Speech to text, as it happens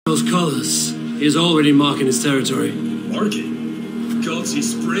Those colors. He is already marking his territory. Marking? Gods,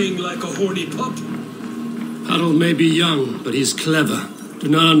 he's spraying like a horny pup. Harold may be young, but he's clever. Do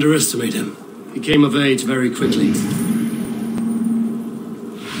not underestimate him. He came of age very quickly.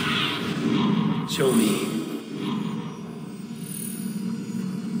 Show me.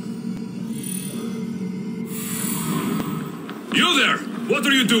 You there! What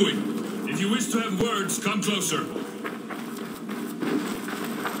are you doing? If you wish to have words, come closer.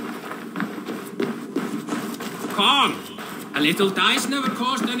 Come! A little dice never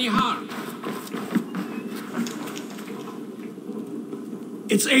caused any harm.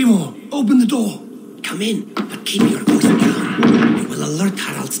 It's Amor. Open the door. Come in, but keep your voice down. We will alert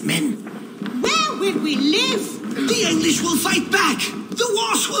Harald's men. Where will we live? The English will fight back! The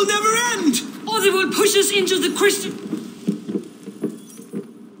wars will never end! Or they will push us into the Christian...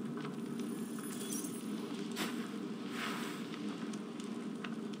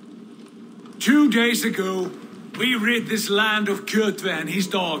 2 days ago, we rid this land of Kjotve and his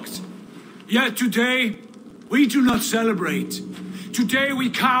dogs. Yet today, we do not celebrate. Today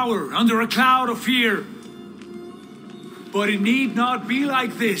we cower under a cloud of fear. But it need not be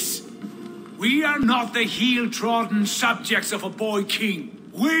like this. We are not the heel-trodden subjects of a boy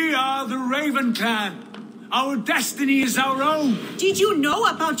king. We are the Raven clan. Our destiny is our own. Did you know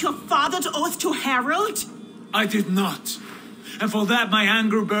about your father's oath to Harold? I did not. And for that my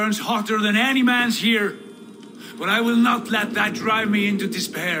anger burns hotter than any man's here. But I will not let that drive me into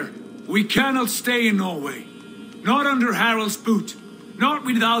despair. We cannot stay in Norway. Not under Harald's boot. Not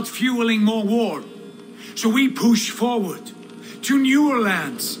without fueling more war. So we push forward to newer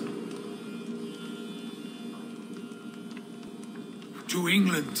lands. To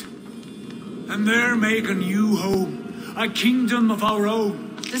England. And there make a new home. A kingdom of our own.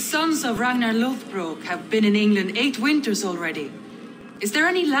 The sons of Ragnar Lothbrok have been in England 8 winters already. Is there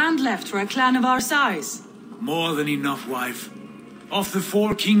any land left for a clan of our size? More than enough, wife. Of the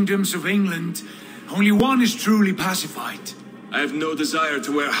 4 kingdoms of England, only one is truly pacified. I have no desire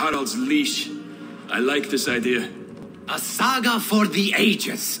to wear Harald's leash. I like this idea. A saga for the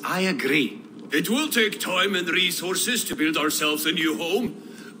ages, I agree. It will take time and resources to build ourselves a new home,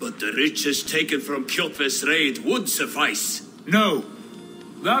 but the riches taken from Kjotve's raid would suffice. No.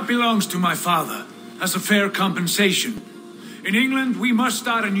 That belongs to my father, as a fair compensation. In England, we must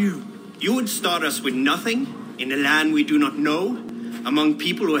start anew. You would start us with nothing, in a land we do not know, among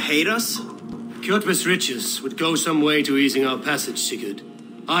people who hate us? Kjotve's riches would go some way to easing our passage, Sigurd.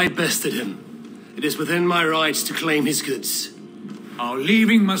 I bested him. It is within my rights to claim his goods. Our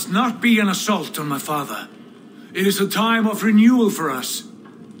leaving must not be an assault on my father. It is a time of renewal for us.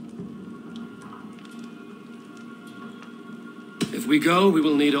 If we go, we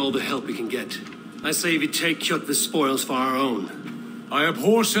will need all the help we can get. I say we take Kjotve's spoils for our own. I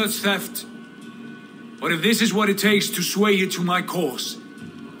abhor such theft. But if this is what it takes to sway you to my cause,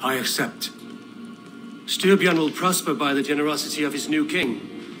 I accept. Styrbjörn will prosper by the generosity of his new king.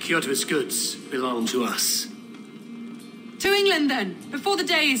 Kjotve's goods belong to us. To England then, before the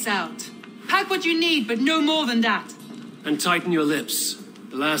day is out. Pack what you need, but no more than that. And tighten your lips.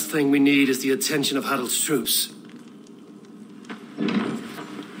 The last thing we need is the attention of Harald's troops.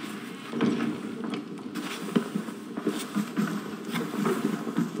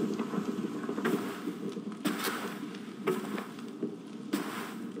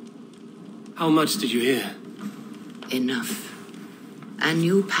 How much did you hear? Enough. A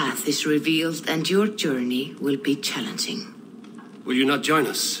new path is revealed and your journey will be challenging. Will you not join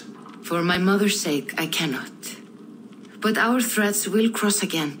us? For my mother's sake, I cannot. But our threads will cross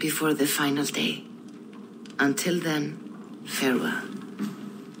again before the final day. Until then, farewell.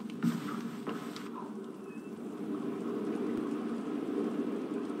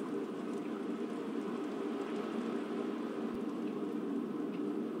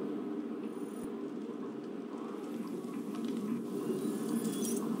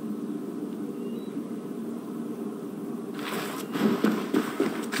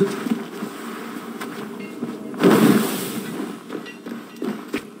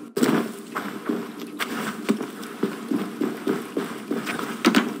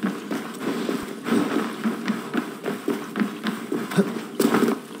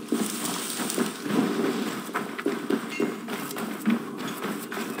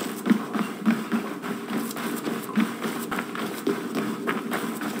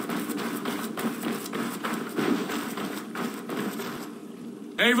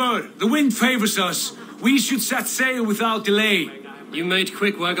 Eivor, the wind favors us. We should set sail without delay. You made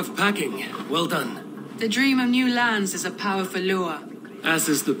quick work of packing. Well done. The dream of new lands is a powerful lure. As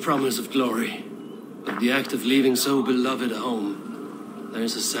is the promise of glory. But the act of leaving so beloved a home. there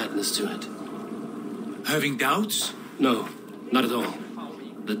is a sadness to it. Having doubts? No, not at all.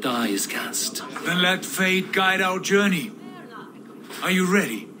 The die is cast. Then let fate guide our journey. Are you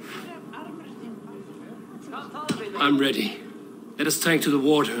ready? I'm ready. Let us take to the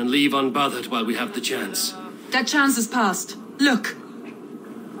water and leave unbothered while we have the chance. That chance is past. Look!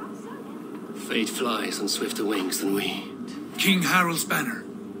 Fate flies on swifter wings than we. King Harald's banner.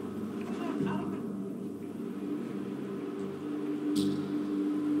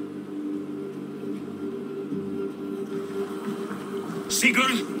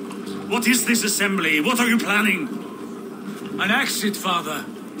 Sigurd, what is this assembly? What are you planning? An exit, father.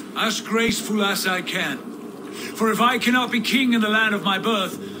 As graceful as I can. For if I cannot be king in the land of my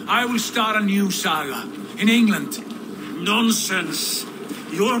birth, I will start a new saga. In England. Nonsense.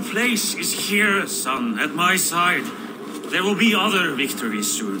 Your place is here, son, at my side. There will be other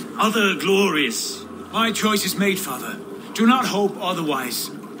victories soon. Other glories. My choice is made, father. Do not hope otherwise.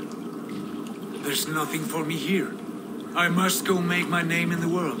 There's nothing for me here. I must go make my name in the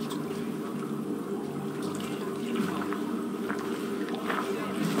world.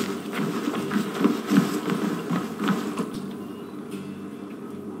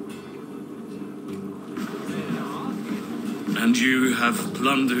 And you have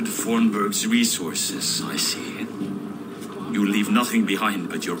plundered Fornburg's resources, I see. You leave nothing behind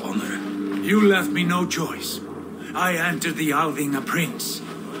but your honor. You left me no choice. I entered the Alving a prince.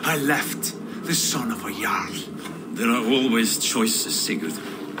 I left the son of a Jarl. There are always choices, Sigurd.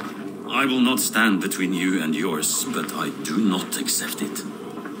 I will not stand between you and yours, but I do not accept it.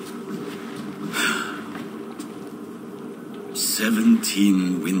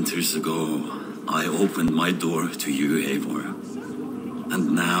 17 winters ago, I opened my door to you, Eivor.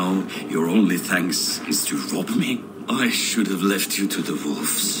 And now, your only thanks is to rob me? I should have left you to the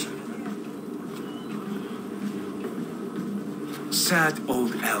wolves. Sad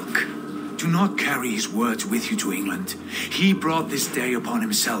old elk. Do not carry his words with you to England. He brought this day upon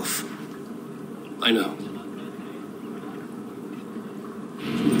himself. I know.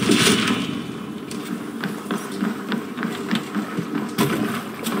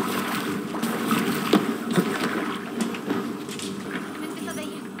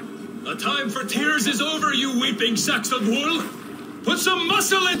 The time for tears is over, you weeping sacks of wool! Put some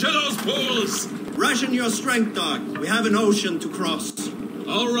muscle into those poles! Ration your strength, dog. We have an ocean to cross.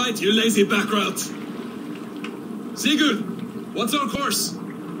 All right, you lazy backrout. Sigurd, what's our course?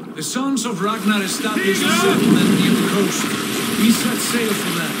 The sons of Ragnar established a settlement near the coast. We set sail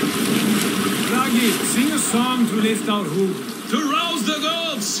for them. Raggi, sing a song to lift our hoof. To rouse the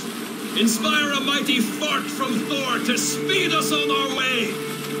gods! Inspire a mighty fart from Thor to speed us on our way!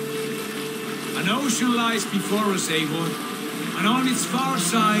 An ocean lies before us, Eivor, and on its far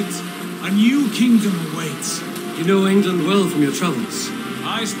side, a new kingdom awaits. You know England well from your travels.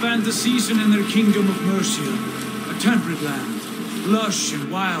 I spent a season in their kingdom of Mercia, a temperate land, lush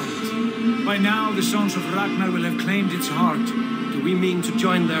and wild. By now, the sons of Ragnar will have claimed its heart. Do we mean to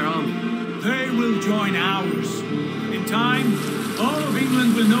join their army? They will join ours. In time, all of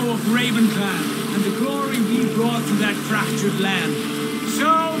England will know of Raven Clan and the glory we brought to that fractured land.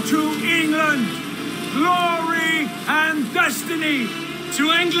 So to England, glory and destiny.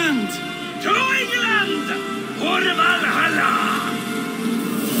 To England! To England! For Valhalla!